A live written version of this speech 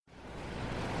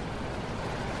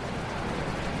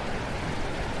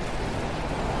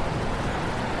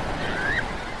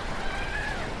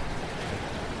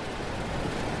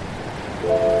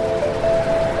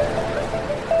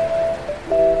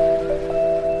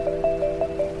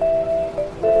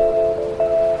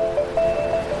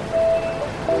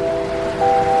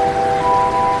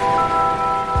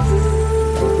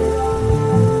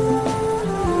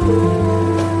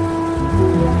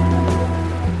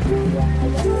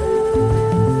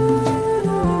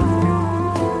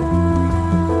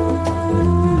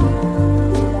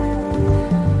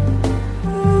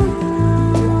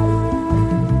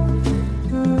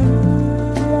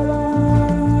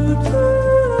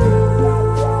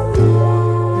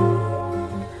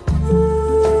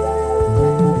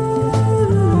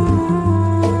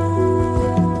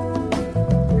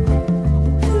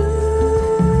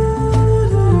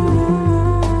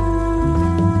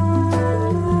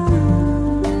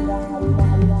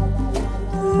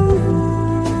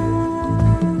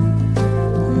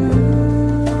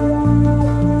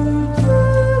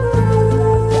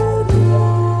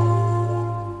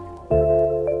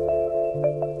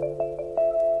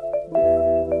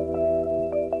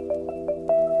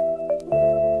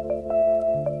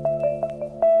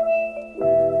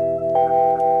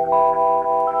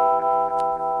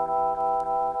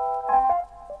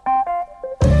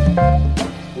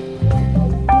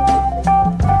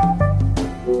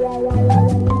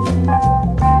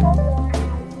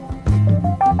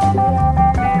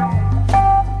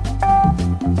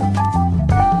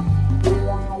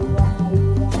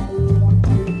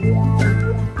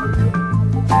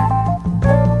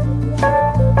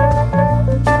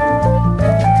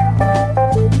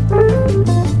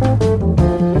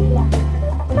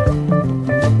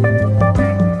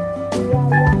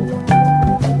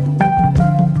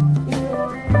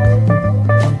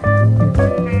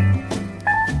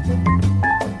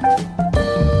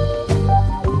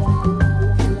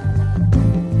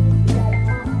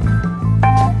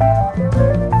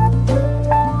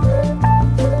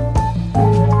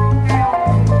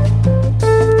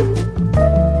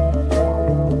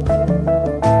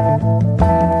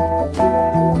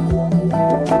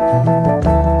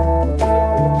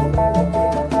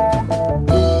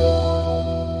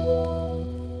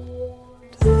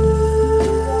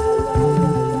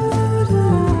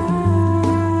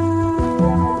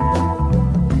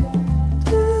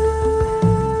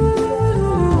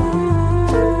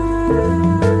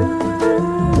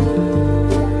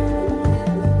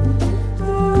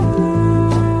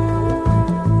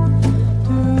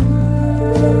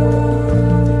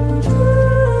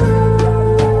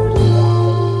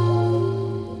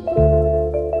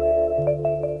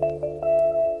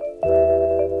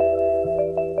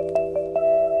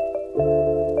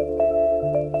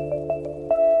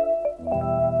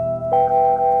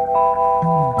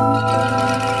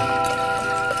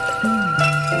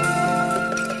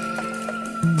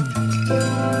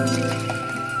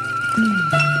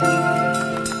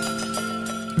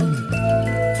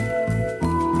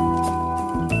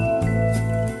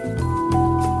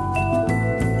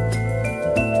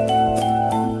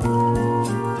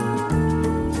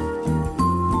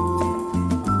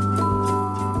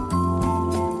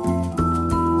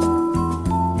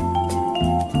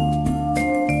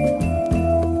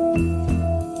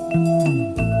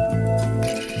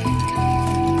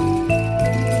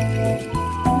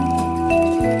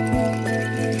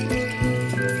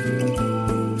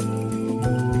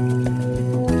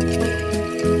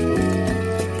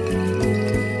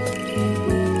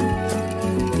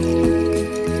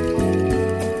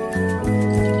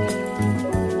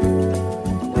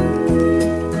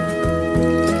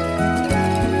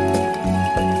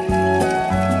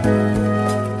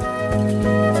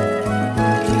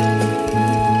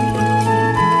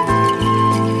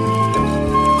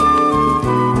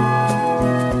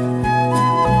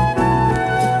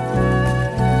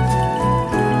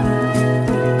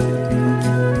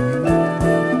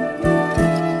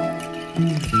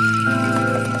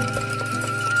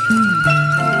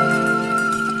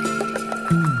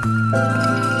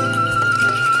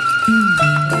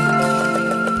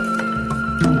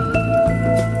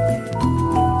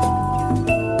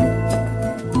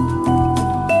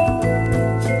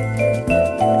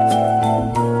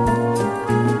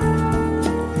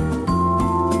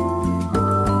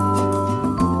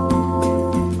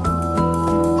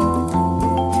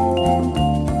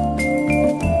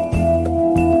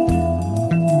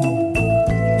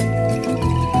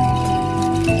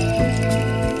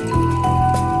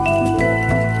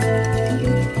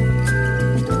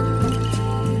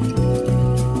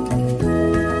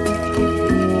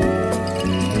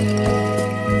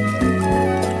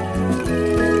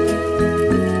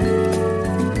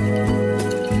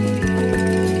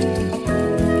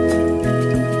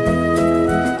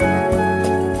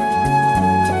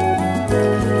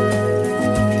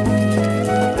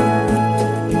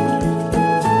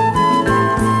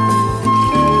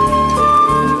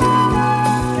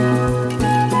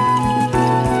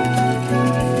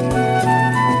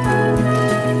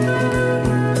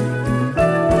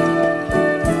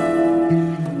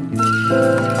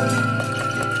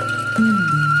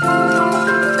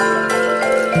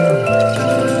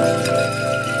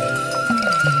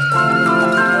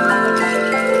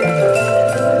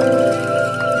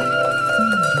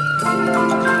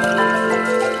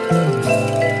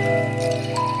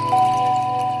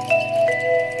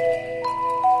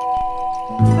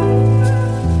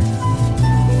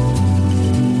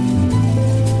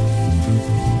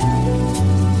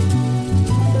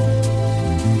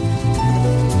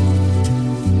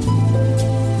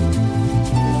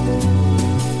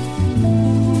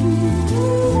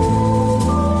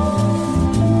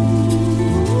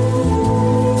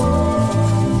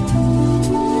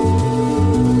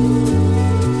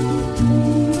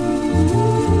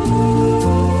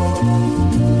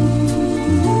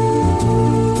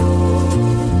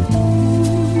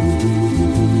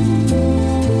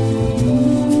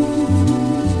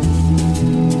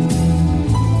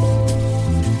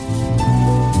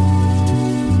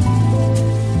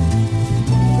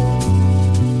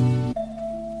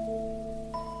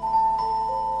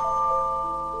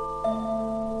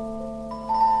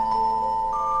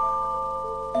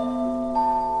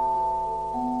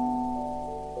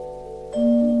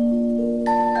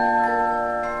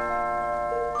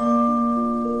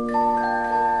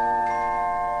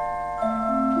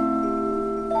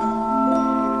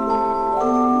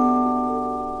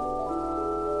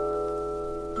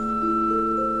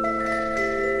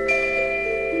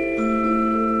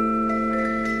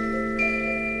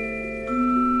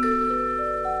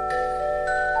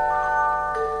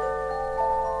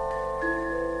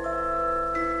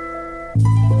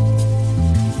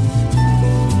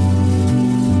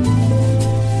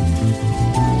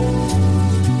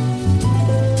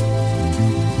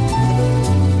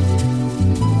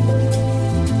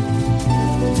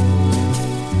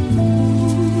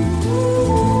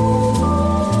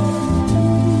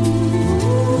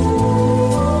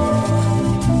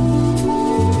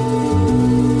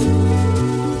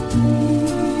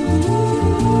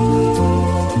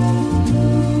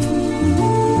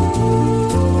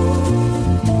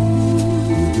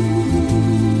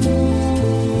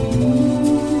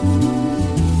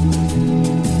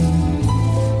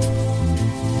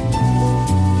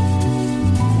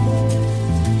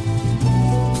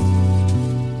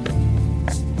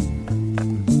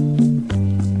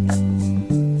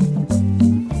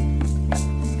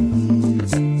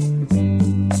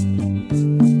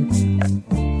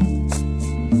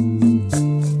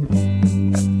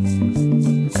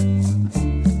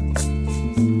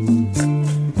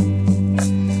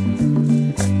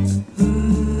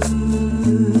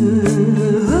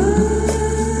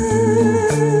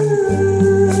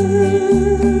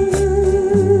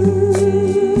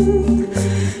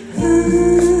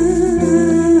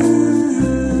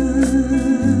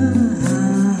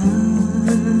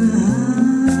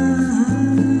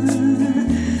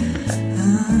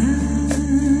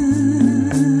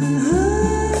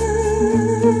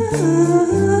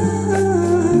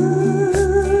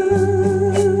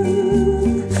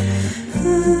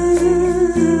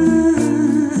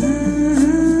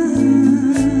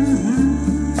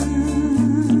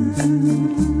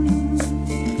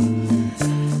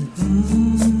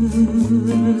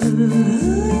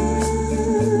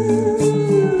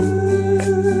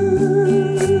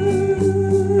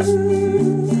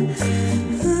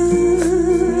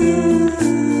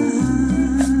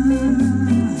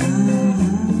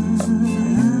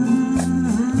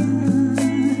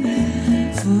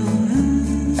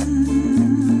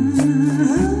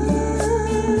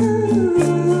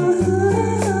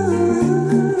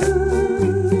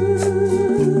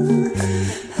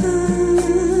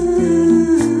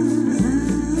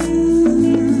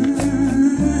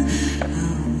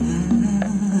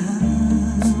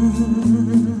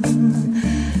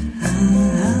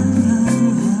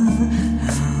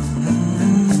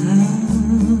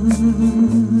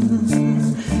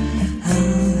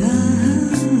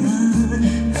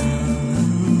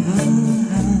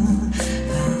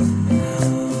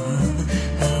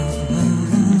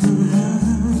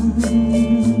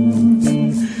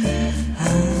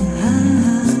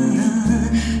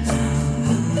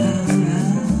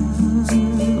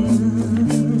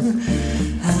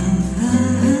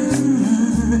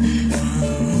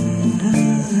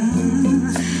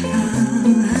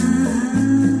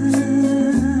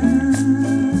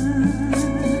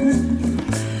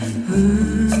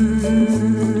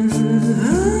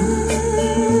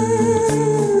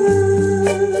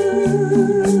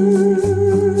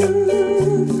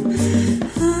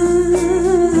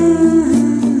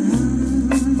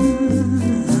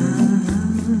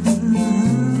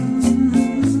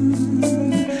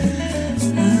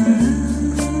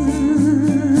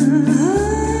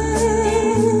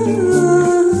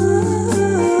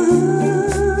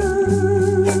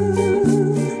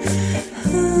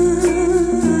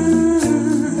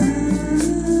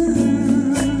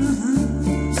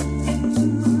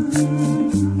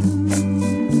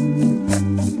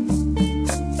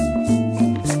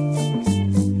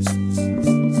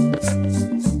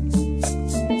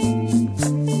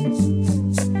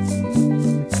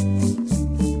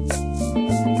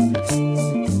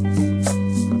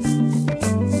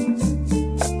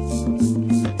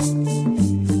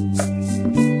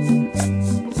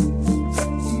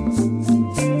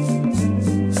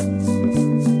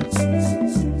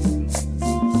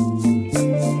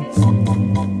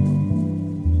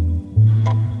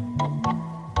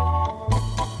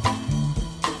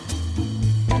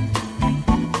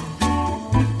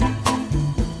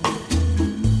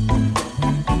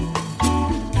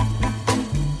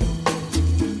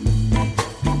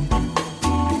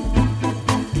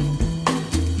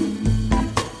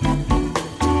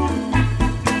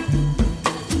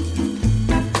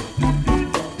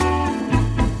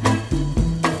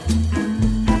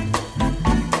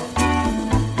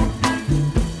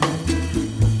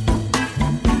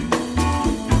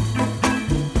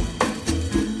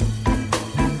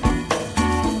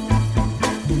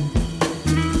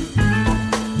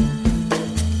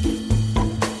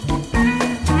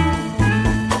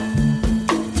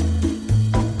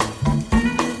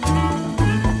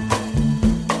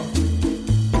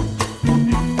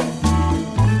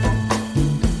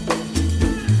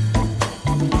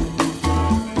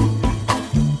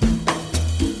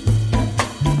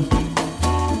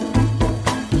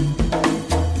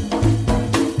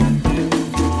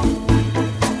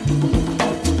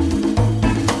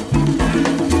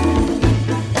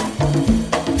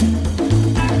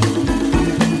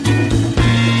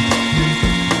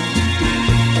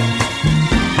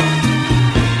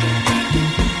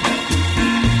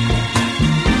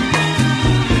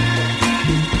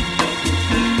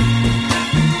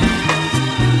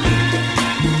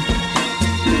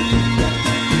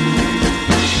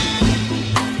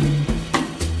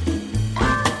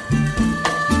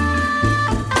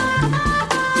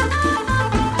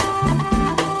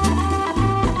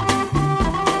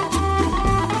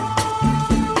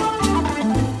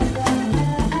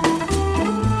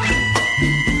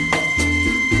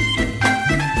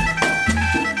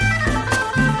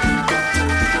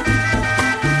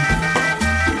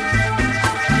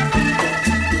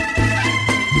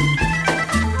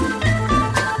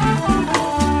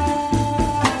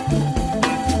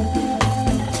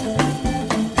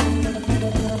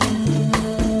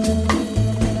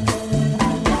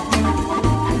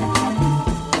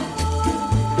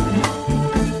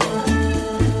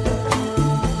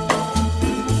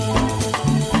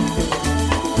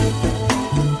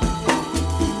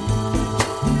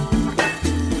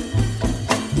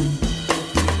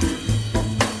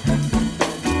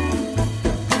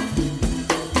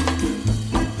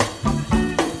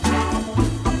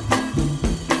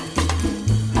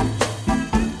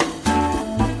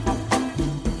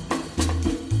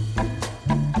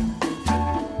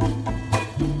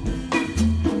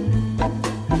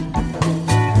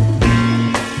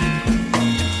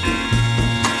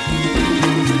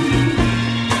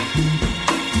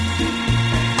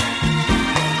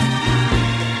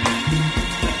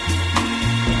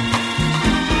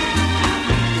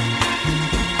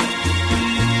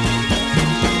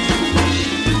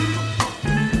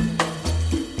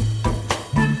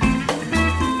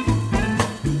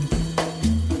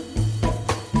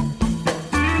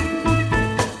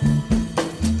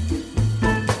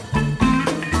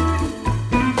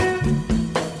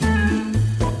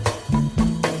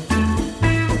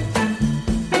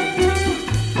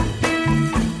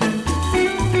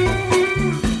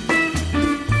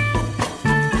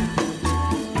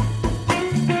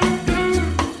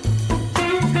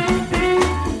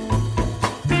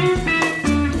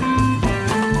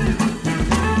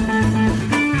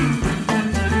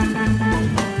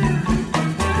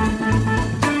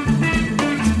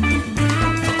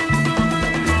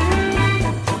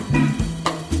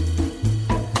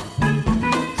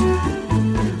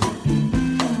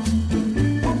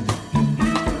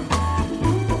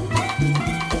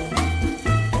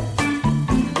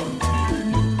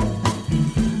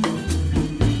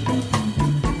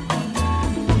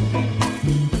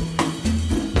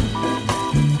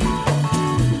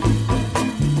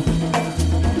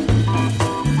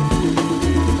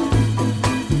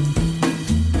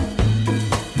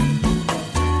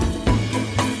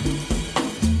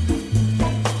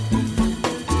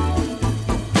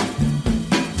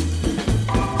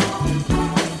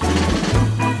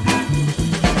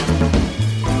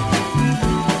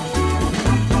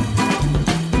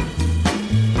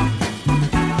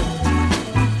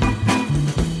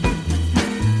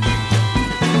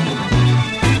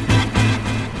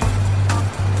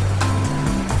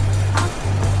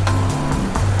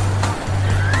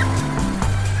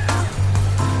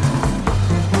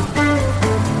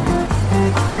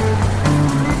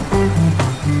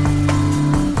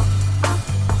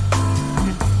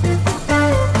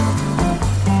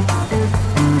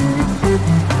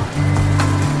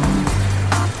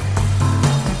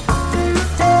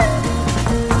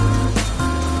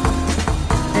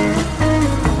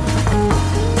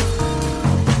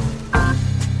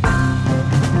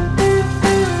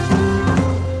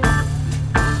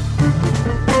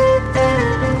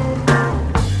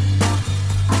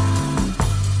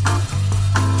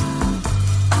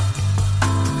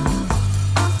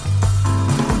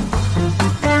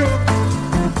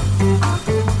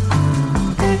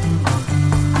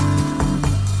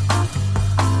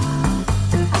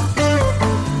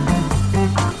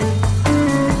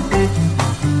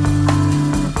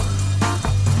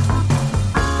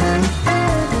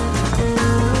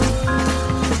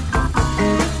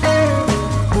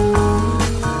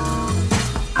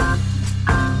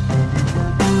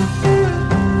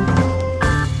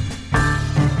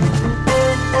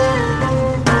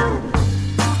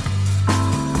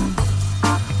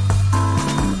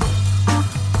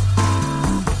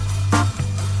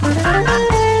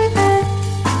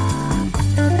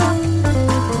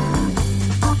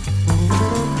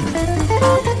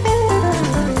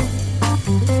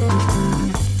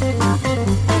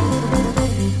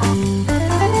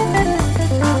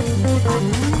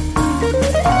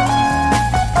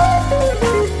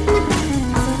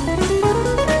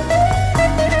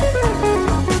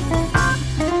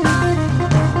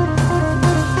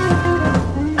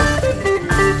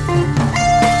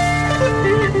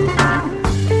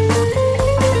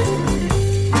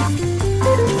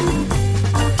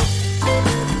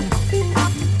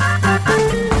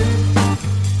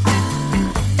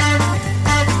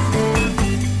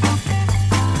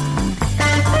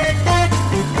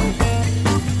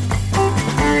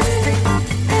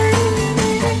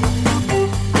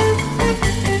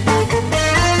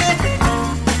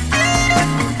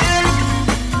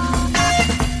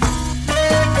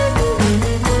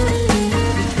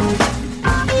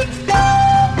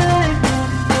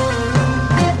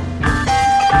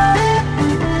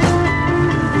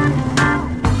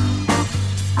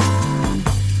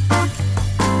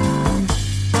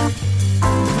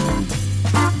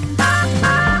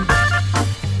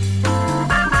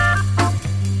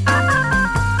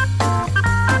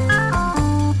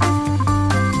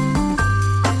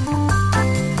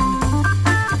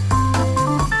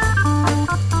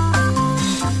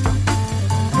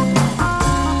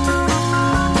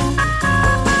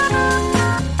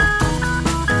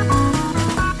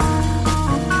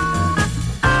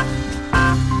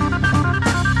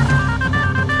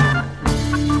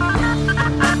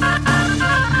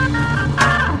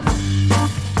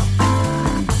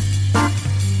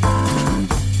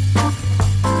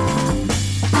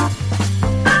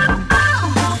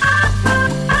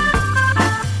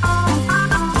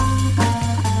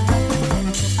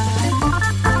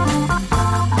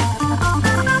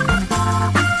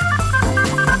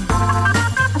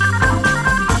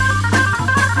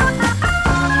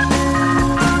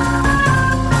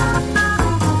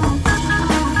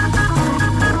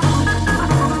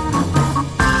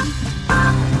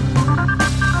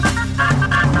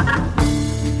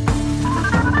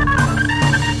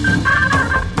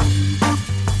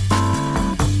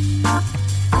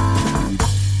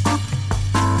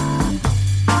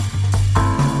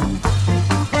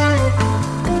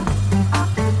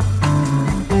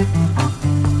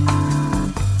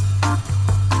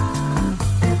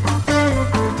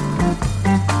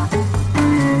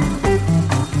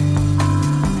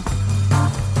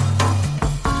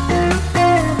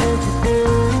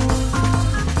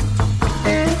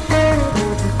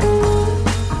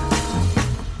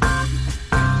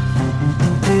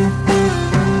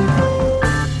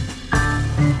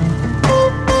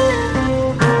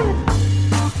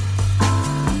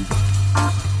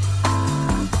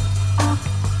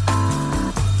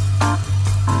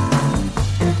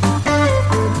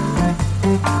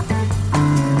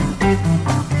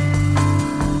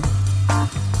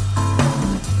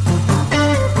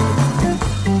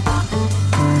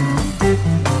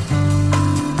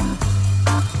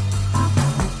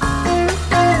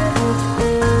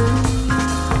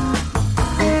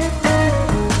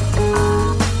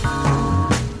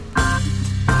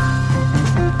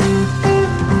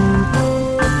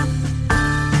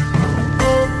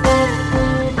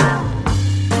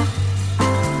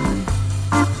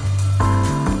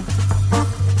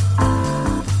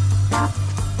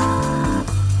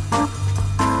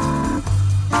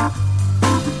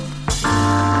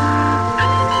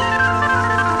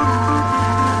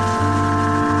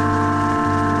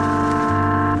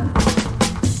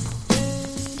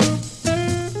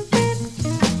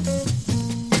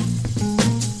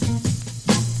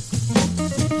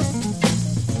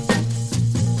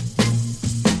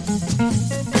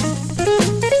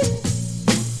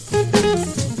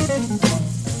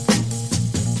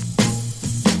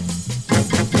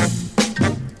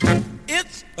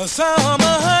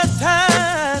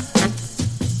summertime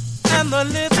and the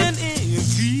living is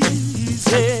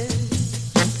easy.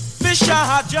 Fish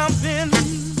are jumping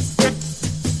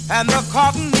and the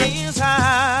cotton is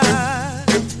high.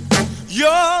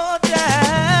 Your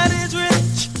dad is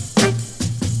rich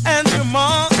and your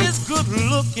mom is good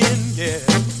looking, yeah.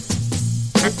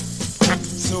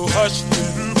 So hush,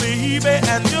 little baby,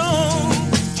 and don't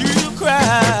you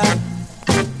cry.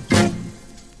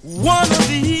 One of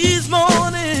these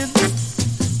mornings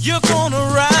you're gonna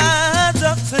rise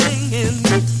up singing.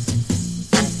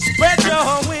 Spread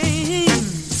your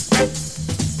wings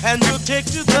and you'll take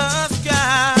to the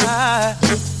sky.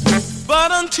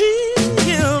 But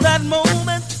until that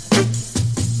moment,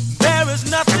 there is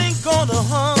nothing gonna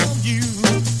harm you.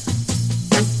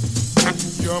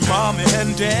 Your mommy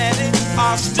and daddy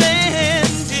are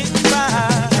standing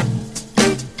by.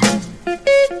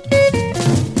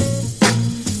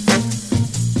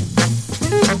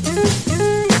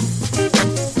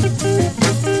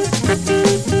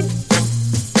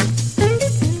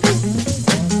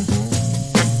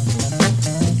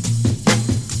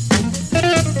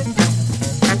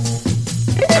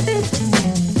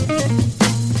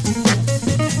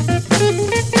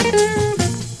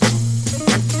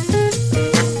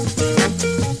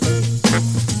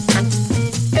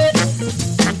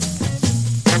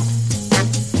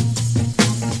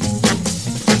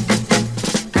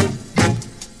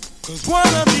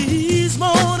 One of these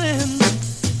mornings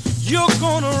you're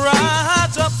gonna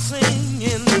rise up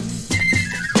singing.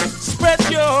 Spread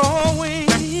your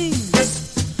wings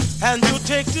and you'll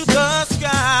take to the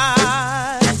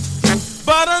sky.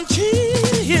 But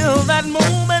until that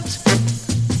moment,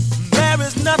 there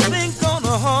is nothing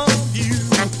gonna harm you.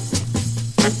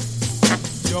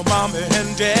 Your mommy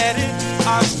and daddy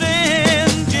are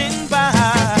standing by.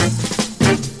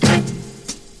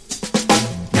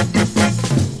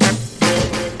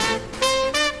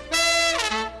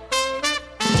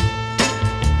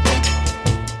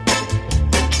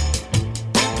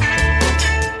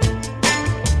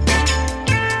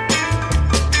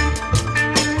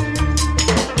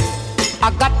 I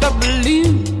got to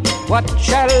believe, what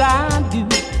shall I do?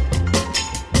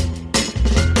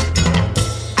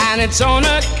 And it's on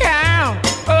account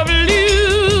of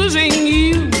losing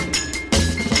you.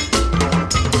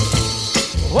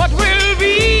 What will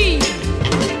be?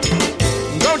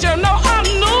 Don't you know I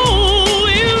know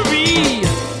will be?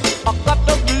 I got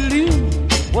to believe,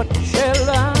 what shall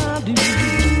I do?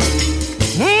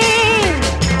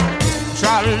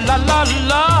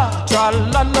 Tra-la-la-la,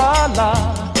 tra-la-la-la.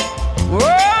 Whoa,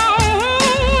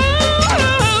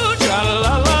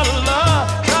 tra-la-la-la,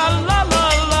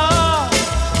 tra-la-la-la.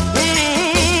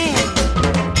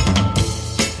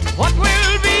 What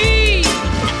will be?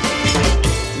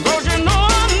 Don't you know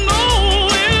I know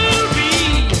will be?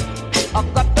 I've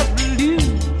got to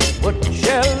believe, what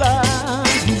shall I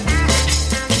do?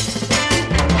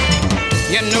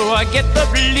 You know I get the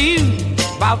blues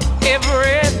about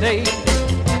every day.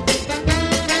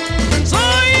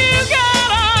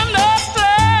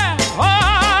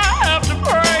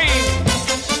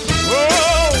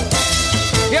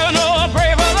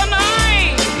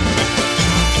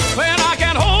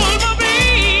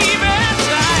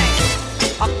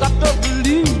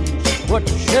 What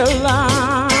shall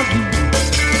I do?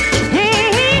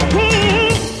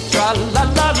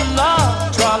 Tra-la-la-la,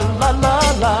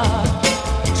 tra-la-la-la,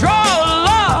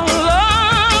 tra-la-la-la,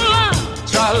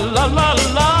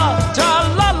 tra-la-la-la,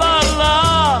 tra-la-la-la.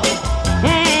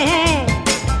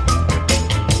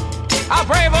 I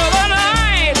pray for the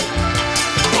night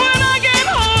when I get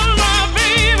home, my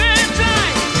baby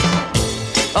tight.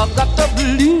 I've got the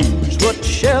blues, what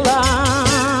shall I?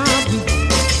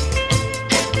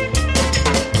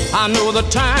 I know the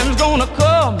time's gonna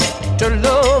come to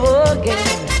love again.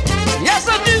 Yes,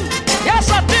 I do.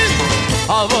 Yes, I do.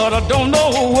 But I don't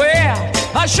know where.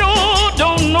 I sure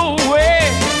don't know where.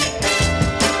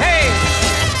 Hey,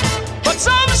 but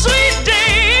some sweet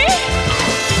day,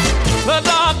 the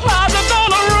dark clouds are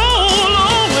gonna roll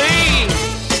away.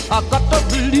 I got the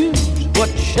blues.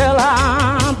 What shall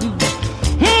I do?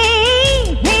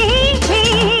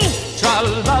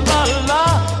 Tra-la-la-la,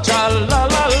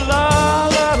 tra-la-la-la.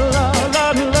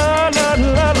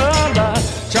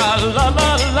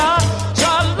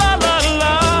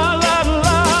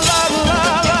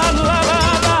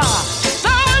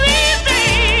 Sorry.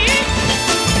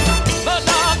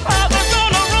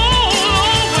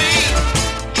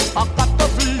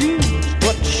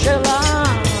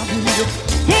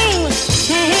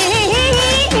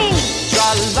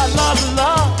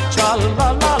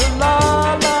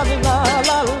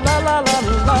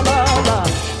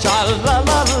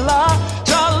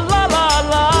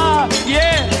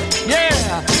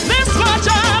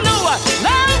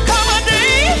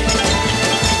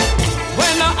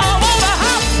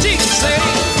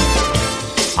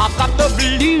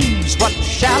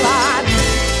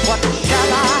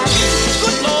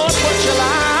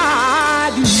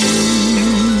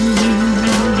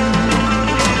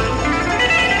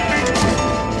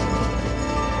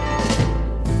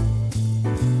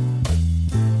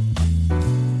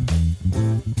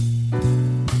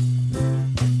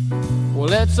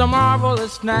 It's a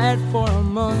marvelous night for a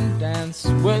moon dance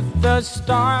with the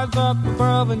stars up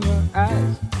above in your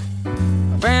eyes.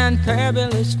 A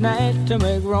fantabulous night to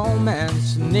make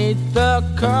romance neath the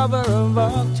cover of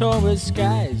October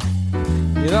skies.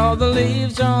 You know the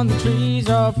leaves on the trees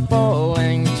are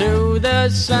falling to the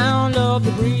sound of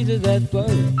the breezes that blow.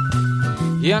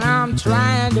 You know I'm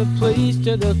trying to please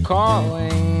to the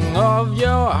calling of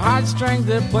your heartstrings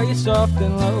that play soft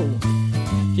and low.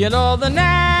 You know the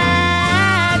night's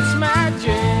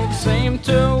magic seem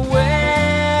to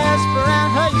whisper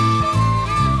and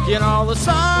hush. You know the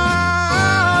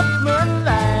soft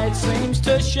moonlight seems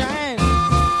to shine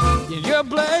in your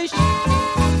blush.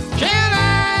 Can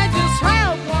I just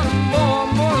have one more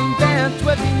moon dance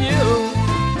with you,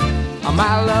 oh,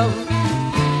 my love?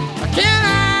 Can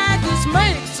I just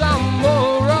make some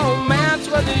more romance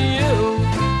with you,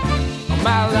 oh,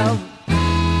 my love?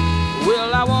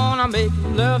 Well, I wanna make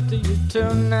love to you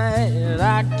tonight.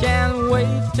 I can't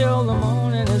wait till the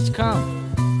morning has come.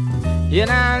 And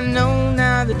I know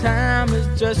now the time is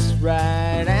just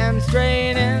right, and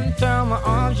straight into my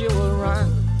arms you will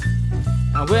run.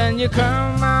 And when you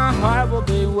come, my heart will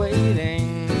be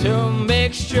waiting to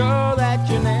make sure that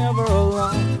you're never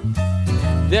alone.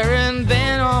 There and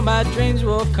then all my dreams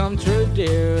will come true,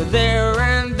 dear. There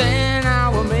and then I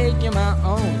will make you my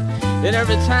own. And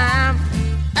every time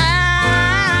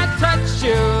I touch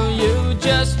you, you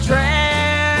just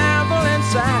tremble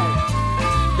inside.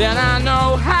 Then I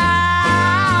know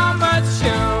how much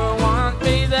you want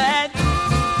me that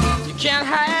you can't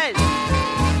hide.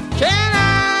 Can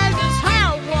I just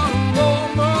have one more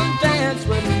moon dance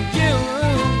with you,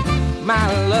 my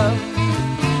love?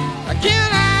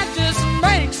 Can I just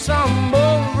make some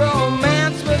more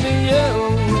romance with you,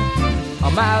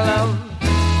 oh, my love?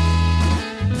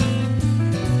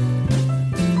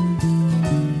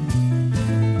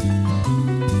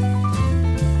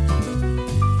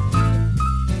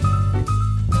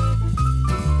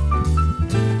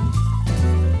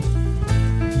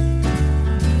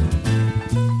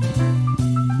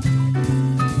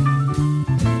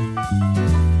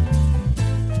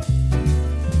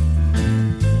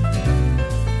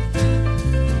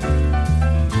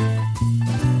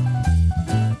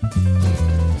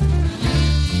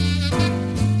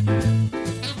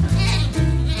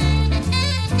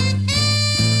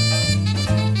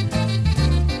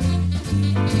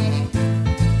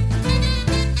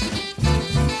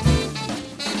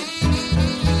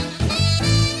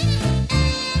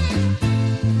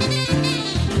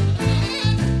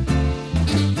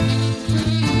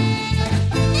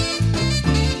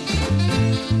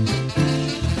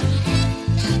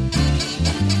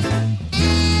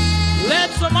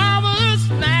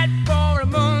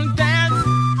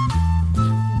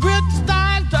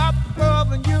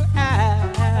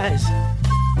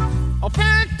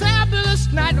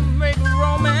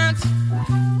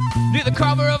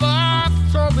 Cover of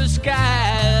October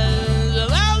skies.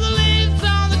 All the leaves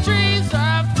on the trees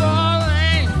are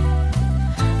falling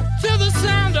to the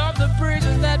sound of the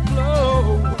breezes that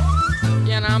blow.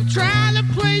 And I'm trying to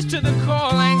place to the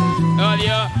calling of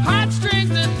your heartstrings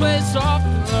that play soft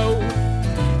and low.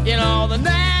 You know the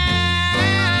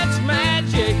night's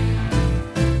magic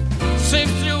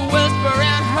seems to whisper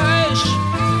and hush.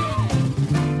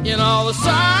 You know the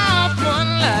soft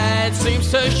moonlight seems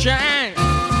to shine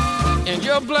in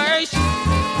your blush.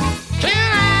 Can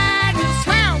I just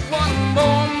have one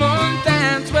more moon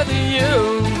dance with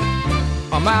you,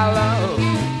 oh, my love?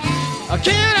 Or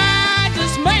can I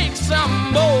just make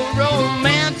some more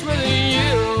romance with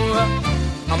you,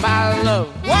 oh, my love?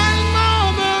 One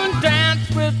more moon dance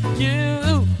with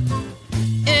you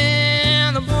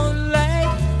in the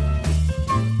moonlight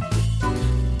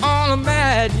on a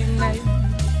magic night.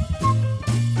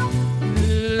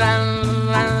 La, la,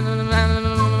 la, la, la.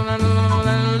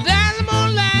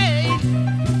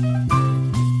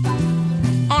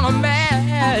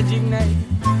 Magic night.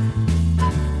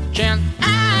 Can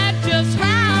I just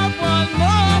have one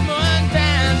more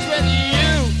dance with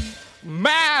you,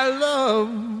 my love?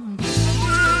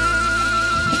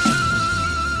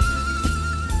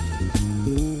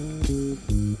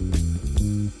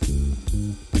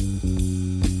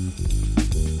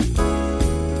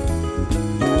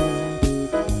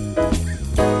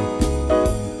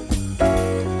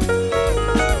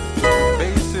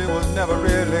 Basie was never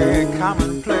really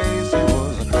commonplace.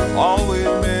 Always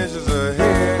measures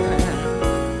ahead,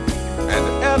 and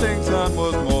Ellington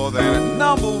was more than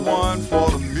 #1 for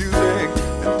the music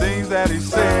and things that he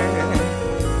said.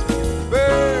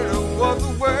 Bird was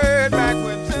the word back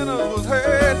when tenor was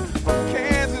heard, from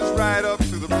Kansas right up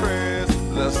to the prayers,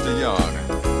 Lester Young.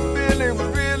 Billy was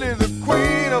really the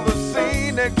queen of the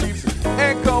scene.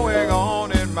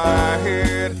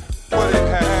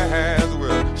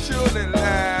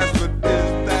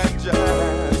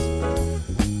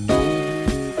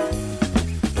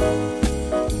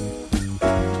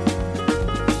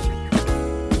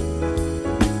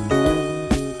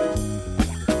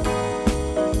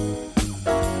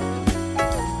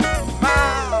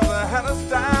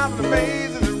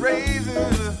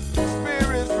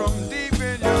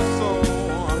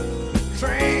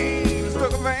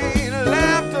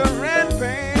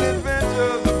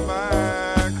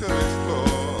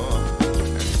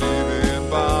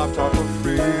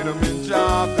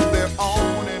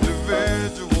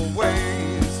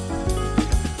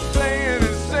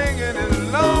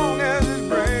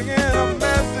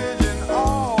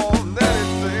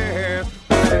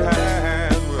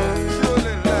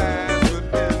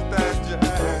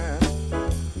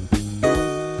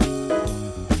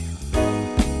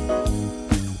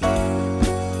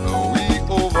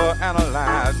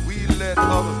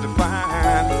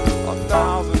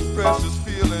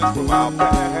 from our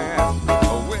past.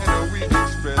 When we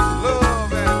express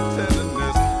love and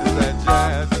tenderness, is that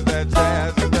jazz? Is that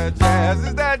jazz? Is that jazz?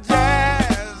 Is that jazz?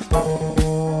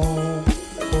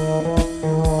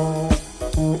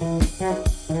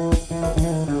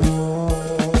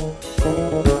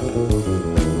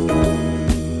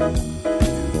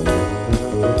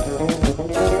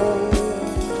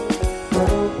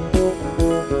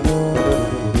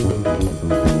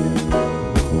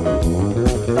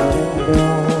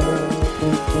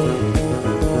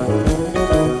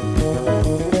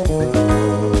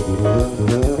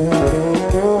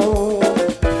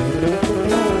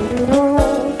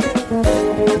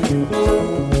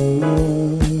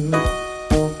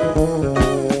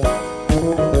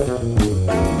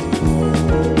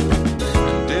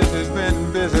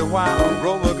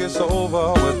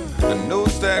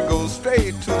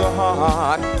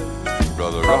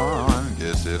 Brother Ron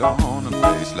gets it on, the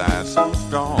bassline so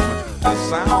strong, the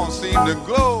sound seems to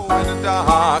glow in the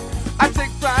dark. I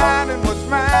take pride in what's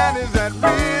mine. Is that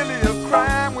really a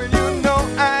crime when you know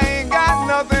I ain't got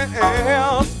nothing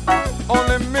else?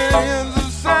 Only millions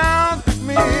of sounds pick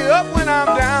me up when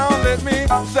I'm down. Let me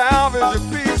salvage a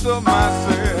piece of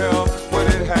myself. What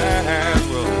it has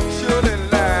will surely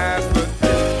last, but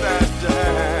is that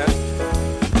jazz?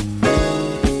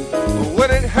 What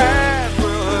it has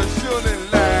will surely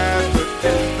last, but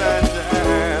is that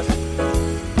jazz?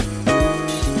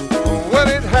 What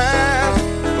it has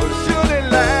will surely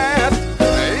last,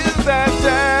 is that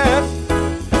jazz?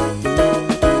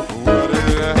 What it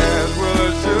has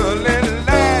will surely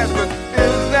last, but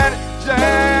is that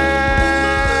jazz?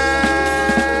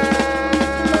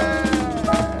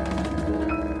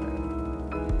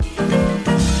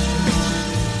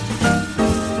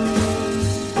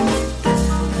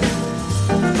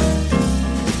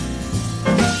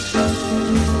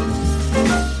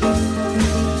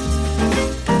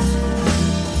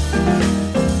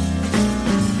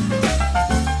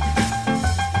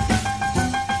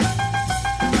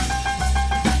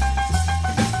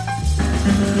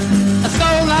 So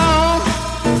long,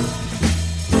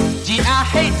 gee, I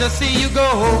hate to see you go.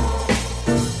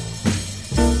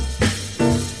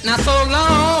 Now so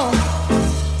long,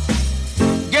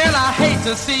 girl, I hate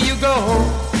to see you go.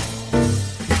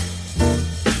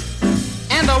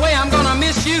 And the way I'm gonna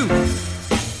miss you,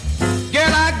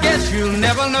 girl, I guess you'll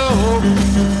never know.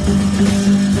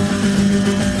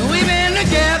 We've been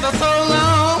together so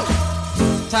long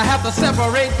to have to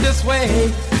separate this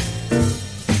way.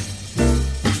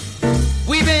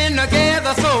 We've been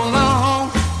together so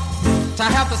long to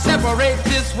have to separate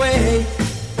this way.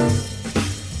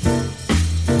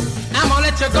 I'm gonna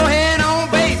let you go ahead on,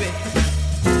 baby,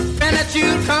 and that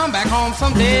you'll come back home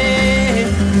someday.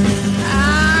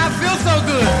 I feel so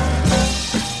good.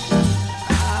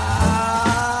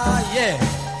 Yeah.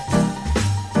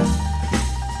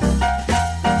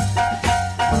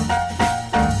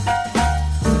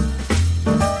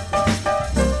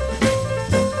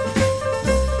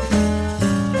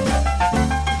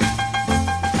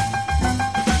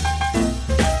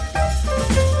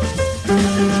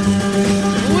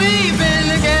 We've been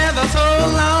together so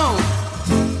long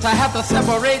to have to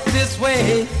separate this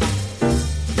way.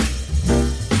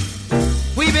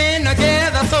 We've been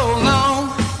together so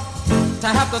long to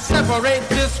have to separate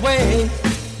this way.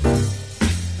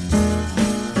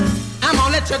 I'm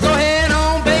gonna let you go ahead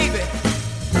on, baby,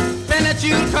 then that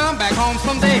you come back home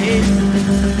someday.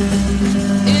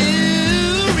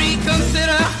 You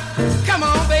reconsider, come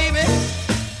on, baby,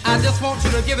 I just want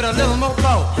you to give it a little more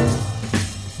thought.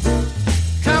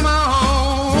 Come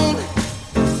on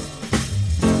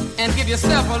and give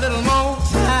yourself a little more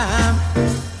time.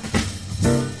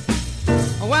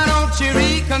 Why don't you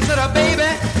reconsider,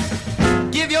 baby?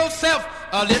 Give yourself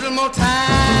a little more time.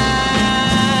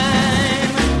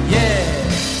 Yeah.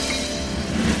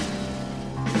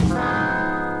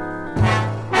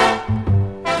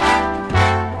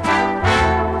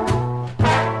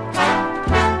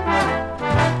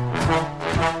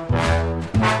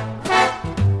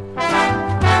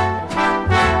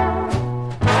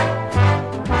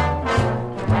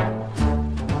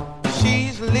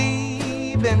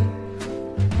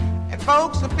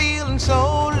 Folks are feeling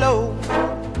so low.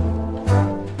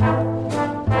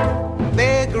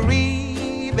 They're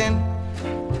grieving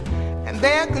and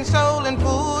they're consoling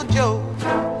poor Joe.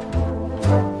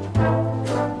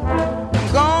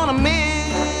 I'm gonna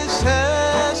miss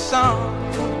her song.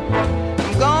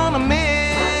 I'm gonna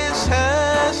miss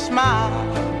her smile.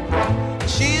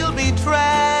 She'll be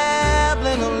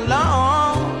traveling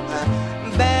along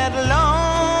that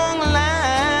long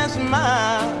last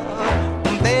mile.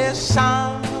 They're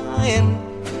sighing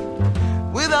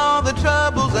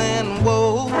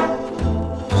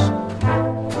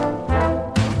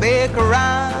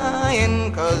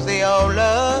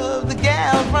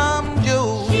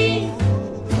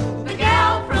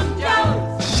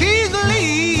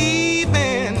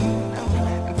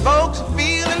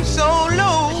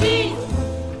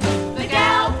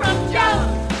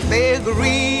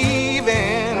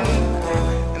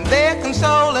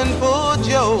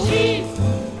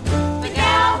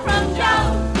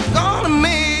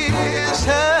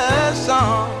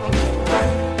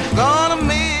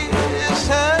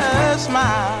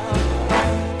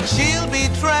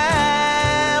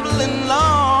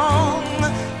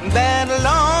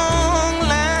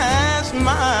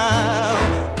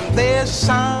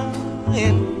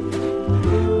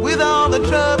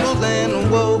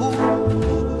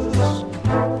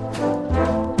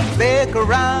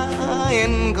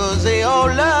crying 'cause they all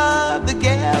love the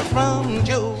gal from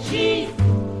Joe. She's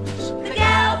the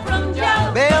gal from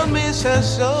Joe. They'll miss her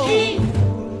so. She's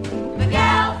the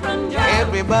gal from Joe.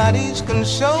 Everybody's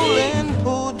consoling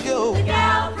poor Joe. The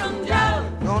gal from Joe.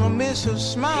 Gonna miss her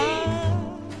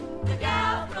smile. The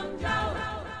gal from Joe.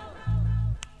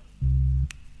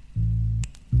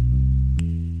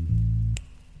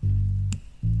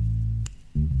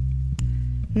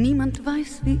 Niemand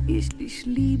weiß, wie ich dich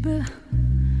liebe.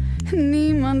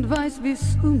 Niemand weiß,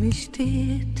 wie's um mich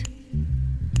steht.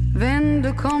 Wenn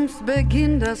du kommst,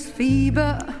 beginnt das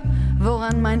Fieber,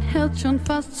 woran mein Herz schon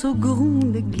fast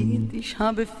zugrunde geht. Ich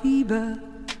habe Fieber,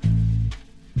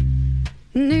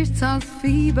 nichts als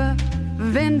Fieber,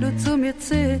 wenn du zu mir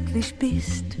zärtlich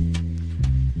bist.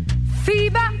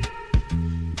 Fieber,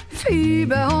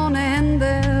 Fieber ohne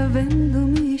Ende, wenn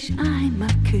du mich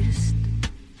einmal küsst.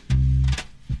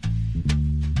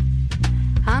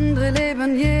 Andere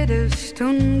leben jede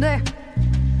Stunde,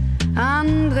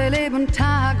 andere leben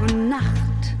Tag und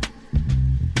Nacht.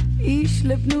 Ich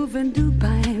leb nur, wenn du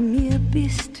bei mir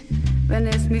bist, wenn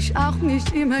es mich auch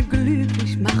nicht immer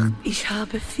glücklich macht. Ich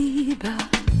habe Fieber,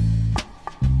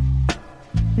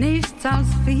 nichts als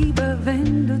Fieber,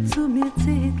 wenn du zu mir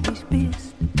zärtlich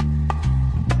bist.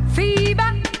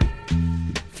 Fieber,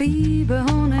 Fieber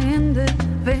ohne Ende,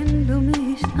 wenn du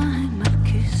mich einmal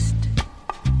küsst.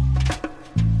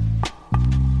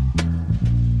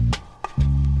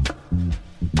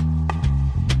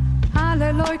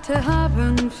 Alle Leute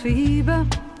haben Fieber,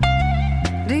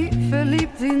 die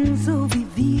verliebt sind so wie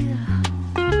wir.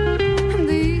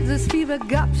 Dieses Fieber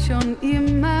gab's schon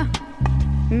immer,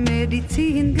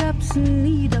 Medizin gab's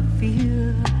nie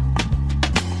dafür.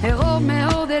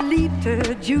 Romeo, der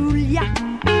liebte Julia,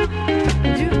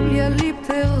 Julia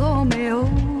liebte Romeo.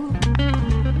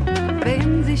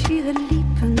 Wenn sich ihre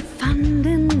Lippen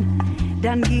fanden,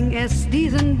 dann ging es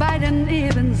diesen beiden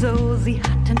ebenso. Sie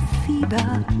hatten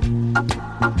Fieber,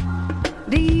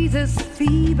 dieses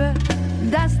Fieber,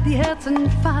 das die Herzen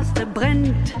fast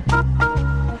brennt.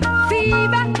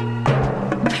 Fieber,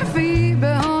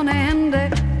 Fieber ohne Ende,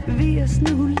 wie es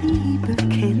nur Liebe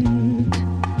kennt.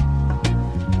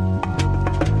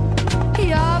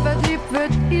 Ja, wer liebt,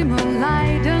 wird immer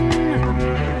leiden,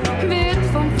 wird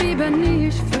vom Fieber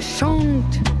nicht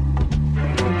verschont.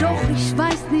 Doch ich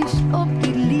weiß nicht, ob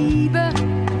die Liebe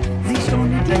sich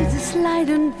ohne dieses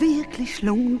Leiden wirklich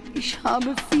lohnt. Ich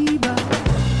habe Fieber,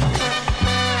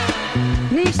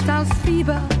 nicht als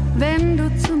Fieber, wenn du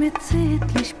zu mir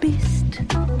zärtlich bist.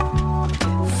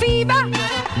 Fieber,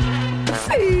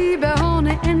 Fieber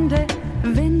ohne Ende,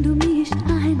 wenn du mich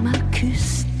einmal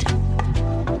küsst.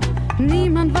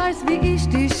 Niemand weiß, wie ich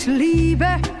dich liebe,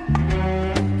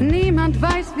 niemand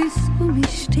weiß, wie's um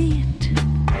mich steht.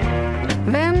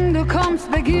 Wenn du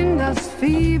kommst, beginnt das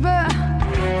Fieber,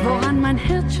 woran mein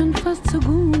Herz schon fast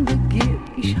zugrunde geht.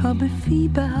 Ich habe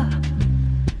Fieber,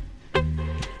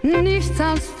 nichts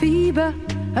als Fieber,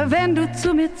 wenn du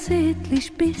zu mir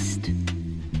zärtlich bist.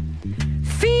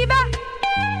 Fieber,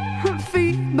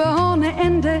 Fieber ohne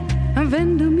Ende,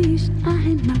 wenn du mich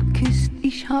einmal küsst.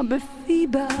 Ich habe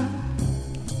Fieber.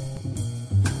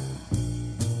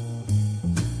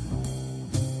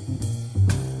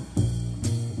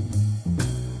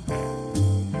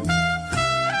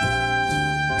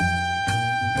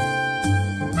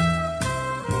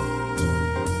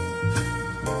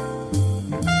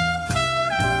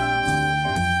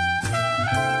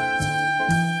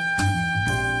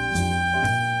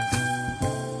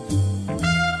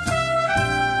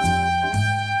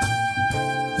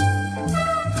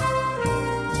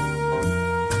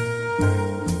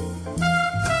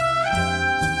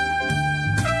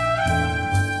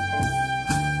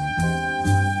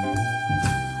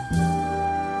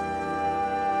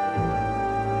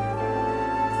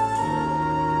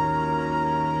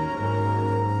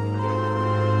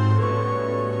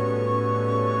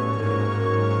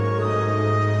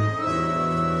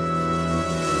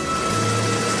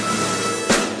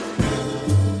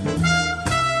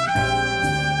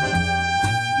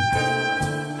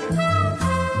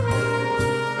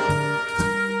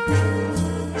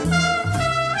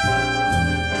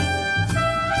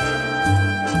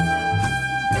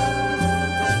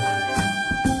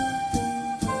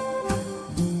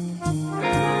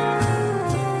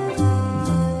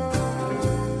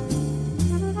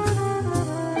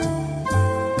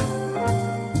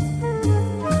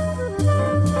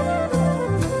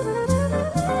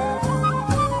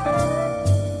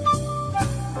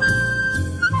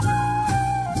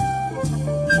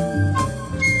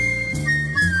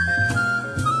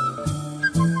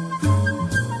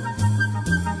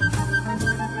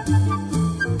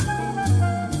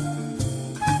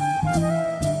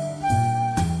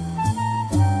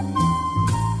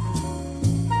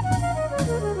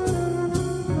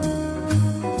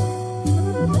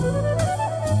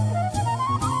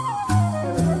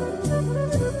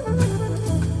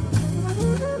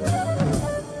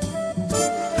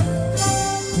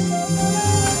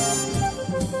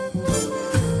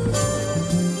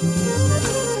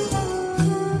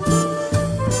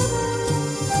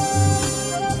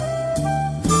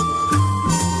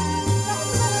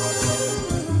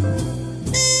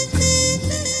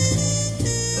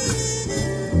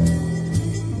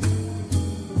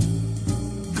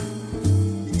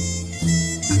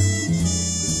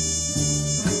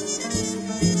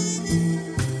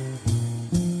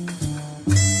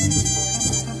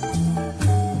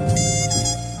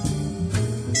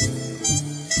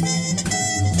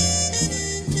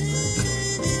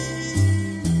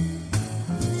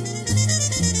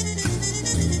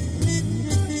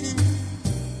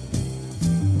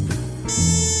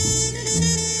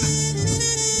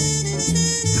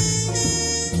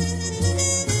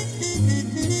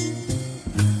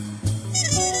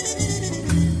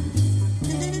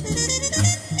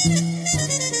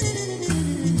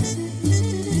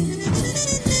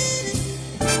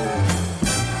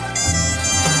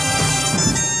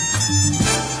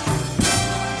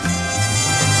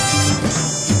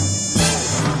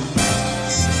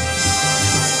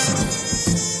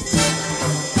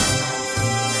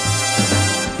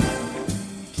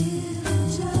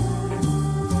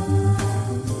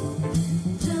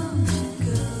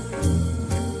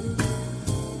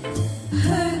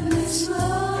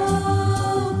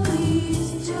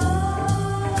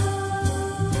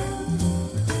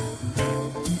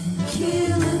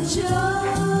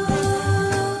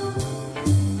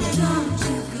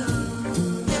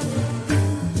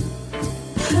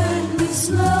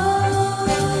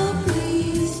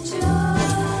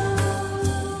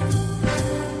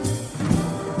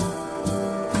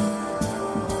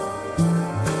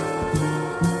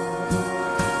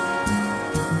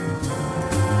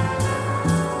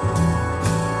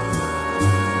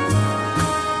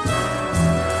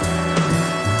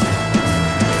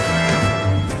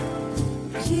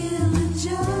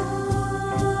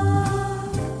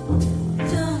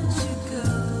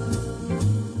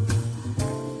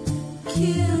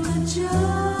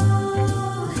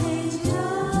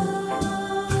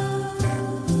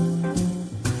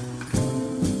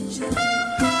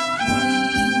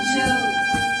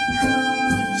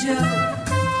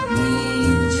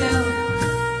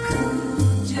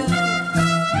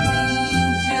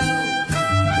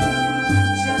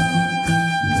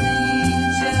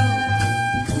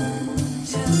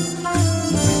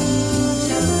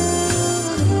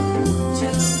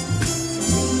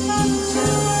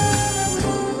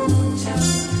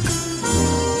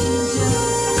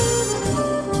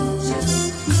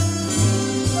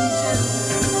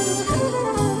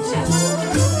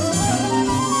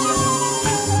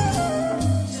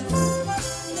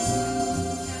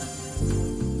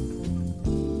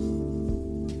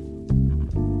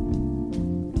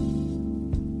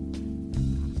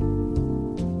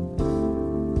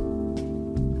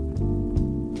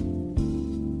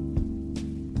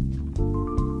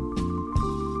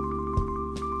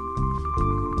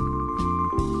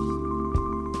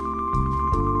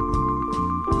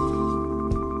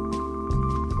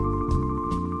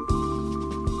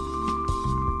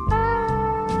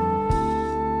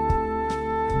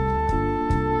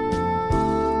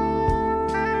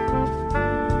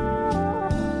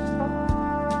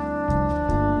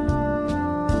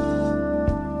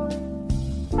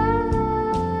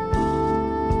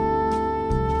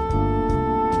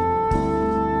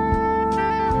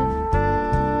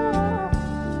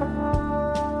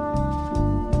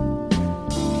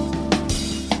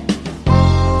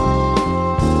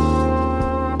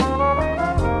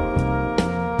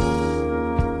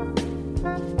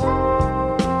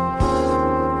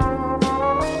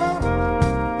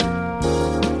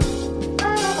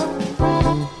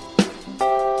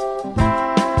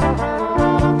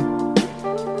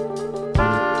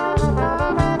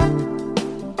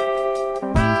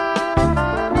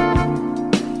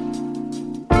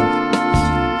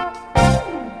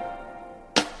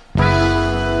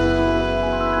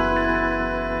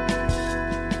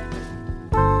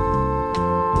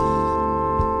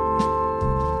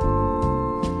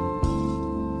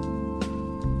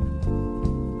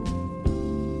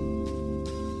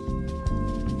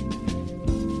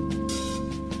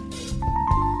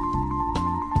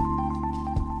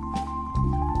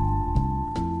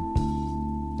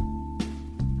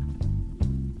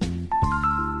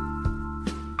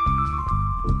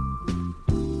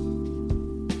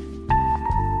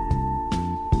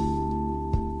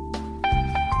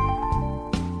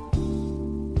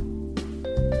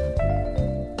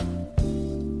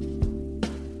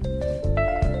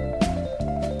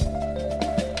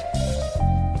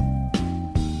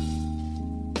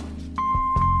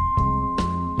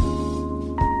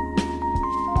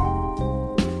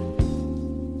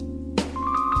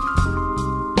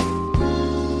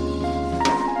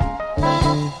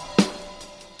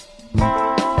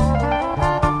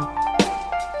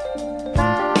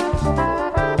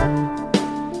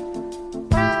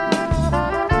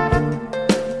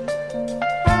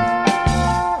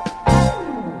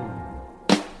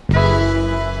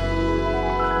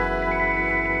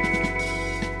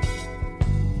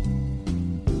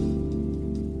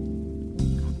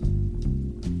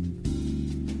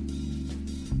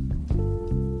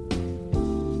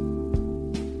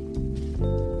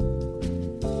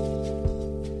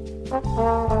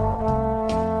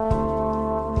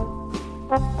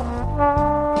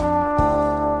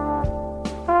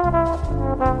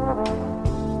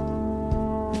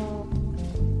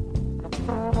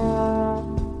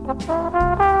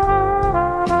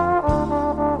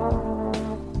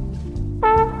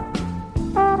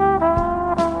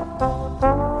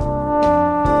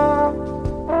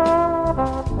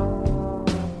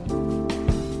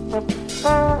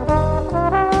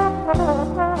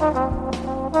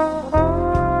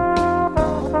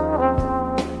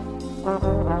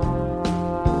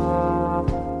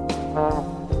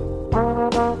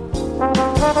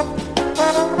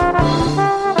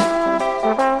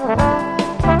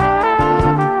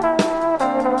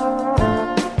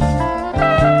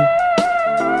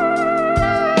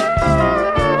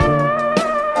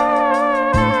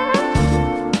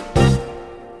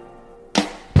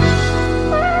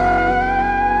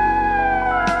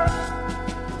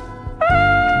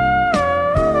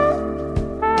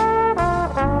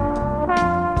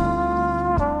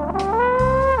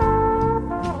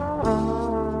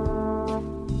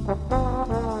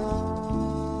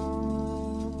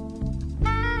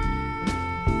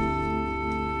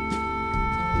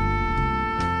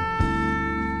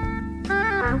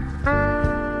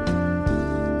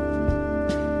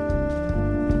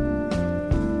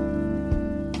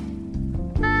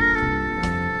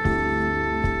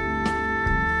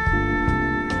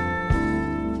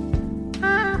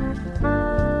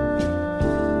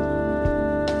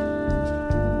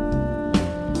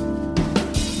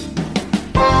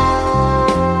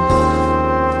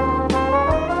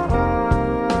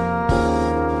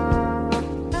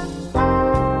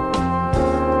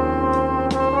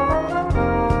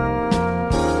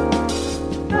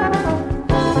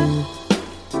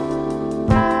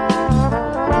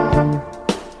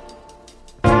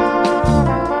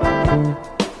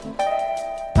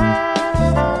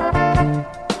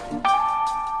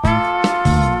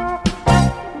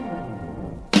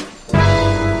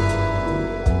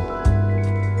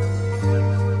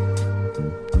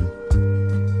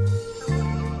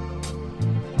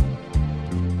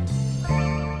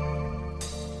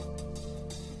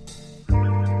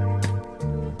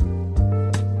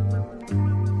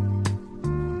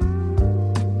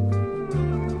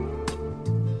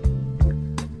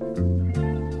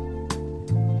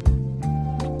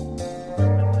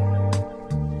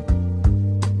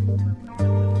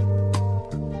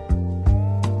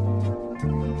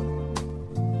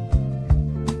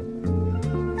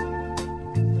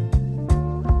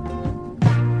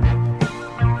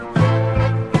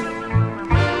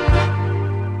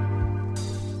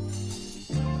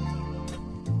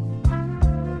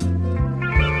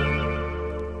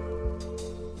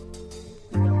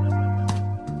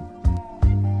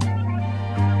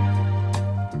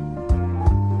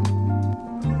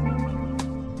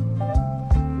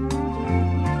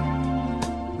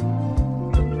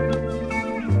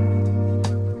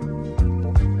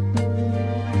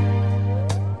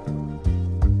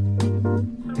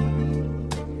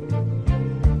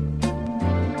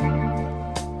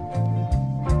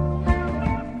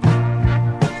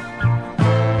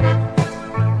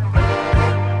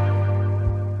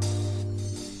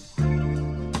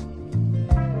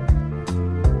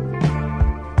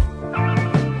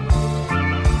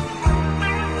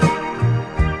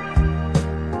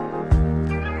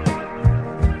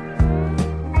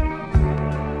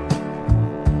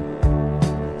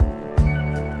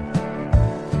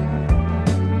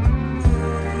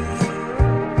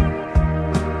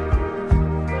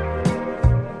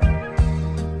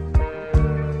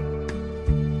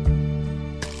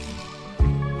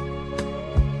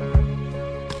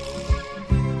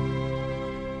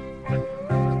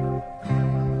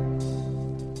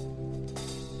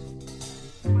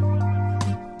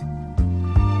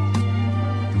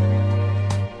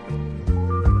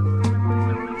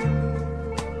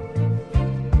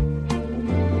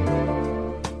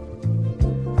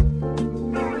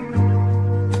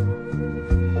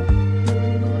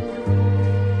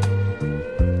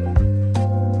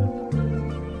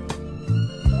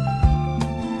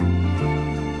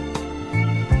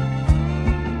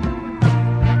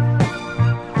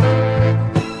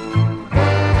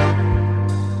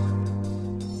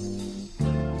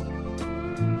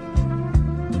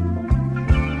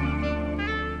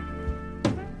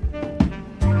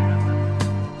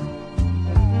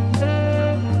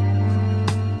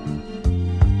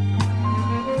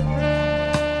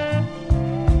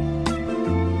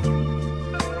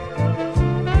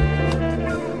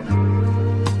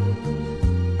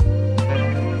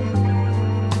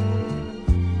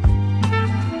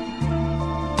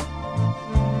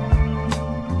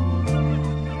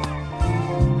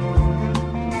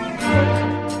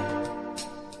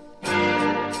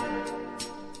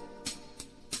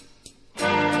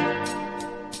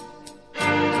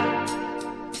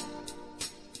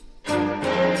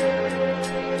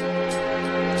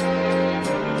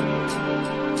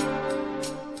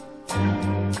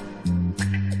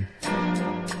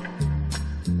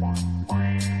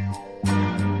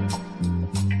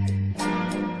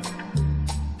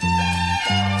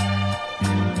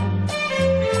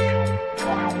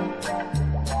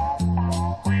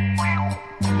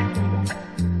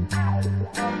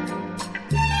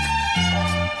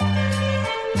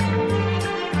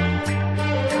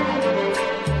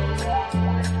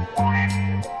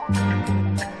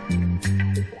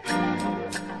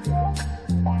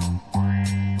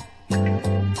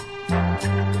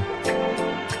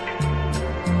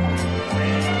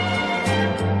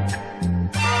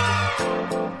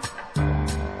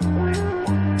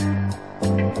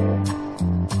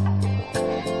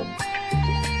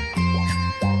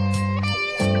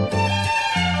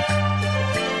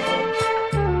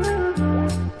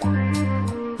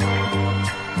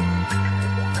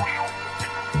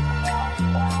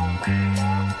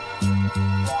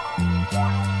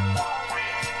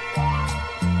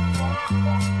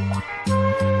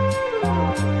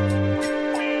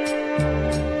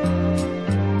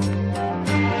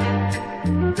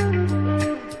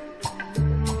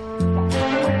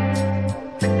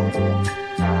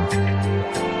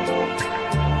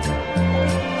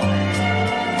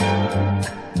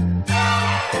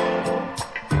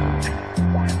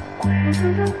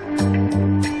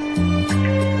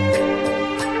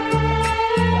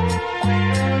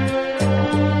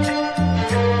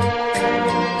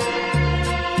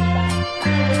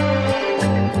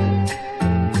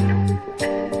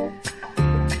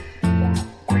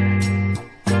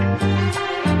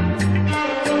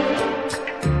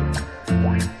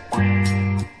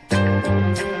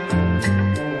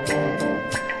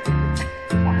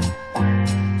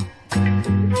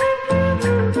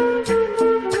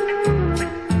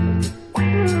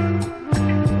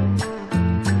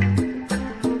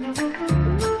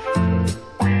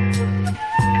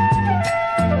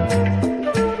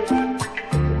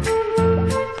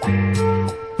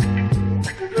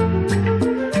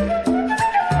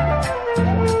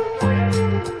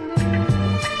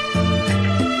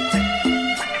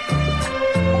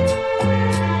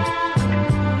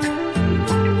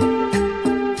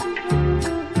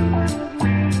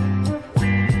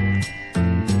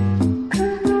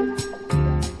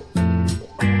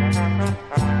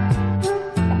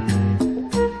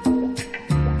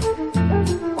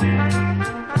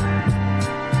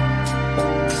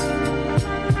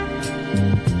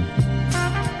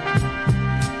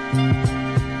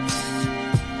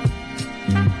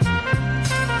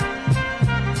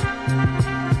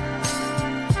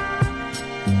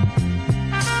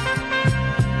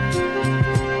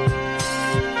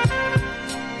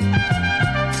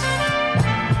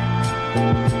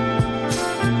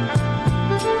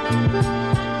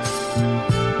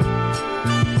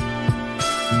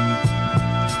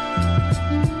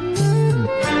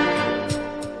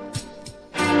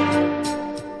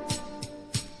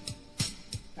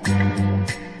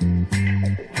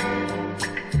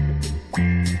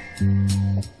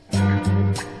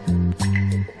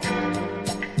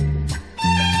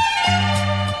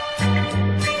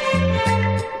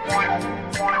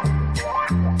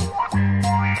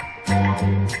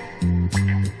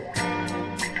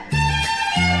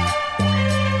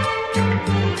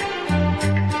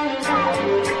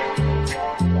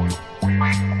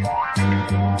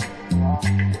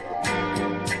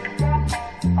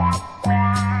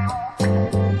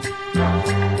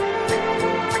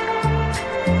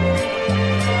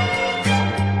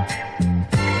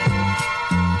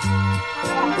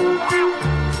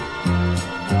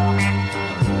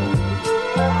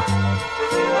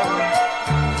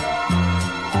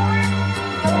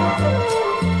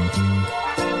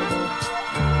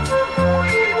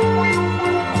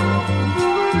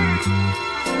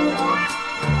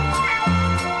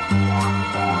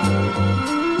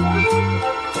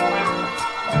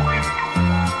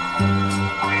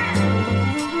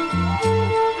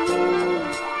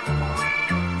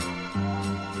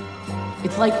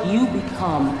 It's like you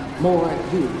become more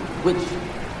you, which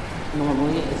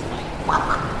normally is like,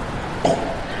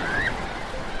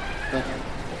 but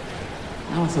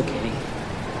now it's okay,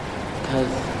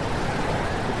 because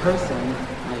the person,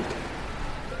 like,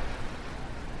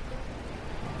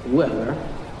 whoever,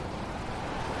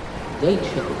 they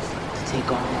chose to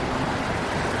take on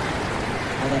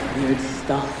all that weird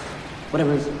stuff,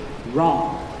 whatever's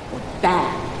wrong or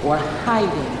bad or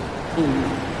hiding in you.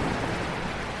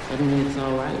 Suddenly it's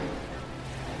all right.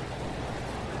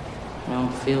 I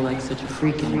don't feel like such a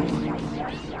freak anymore.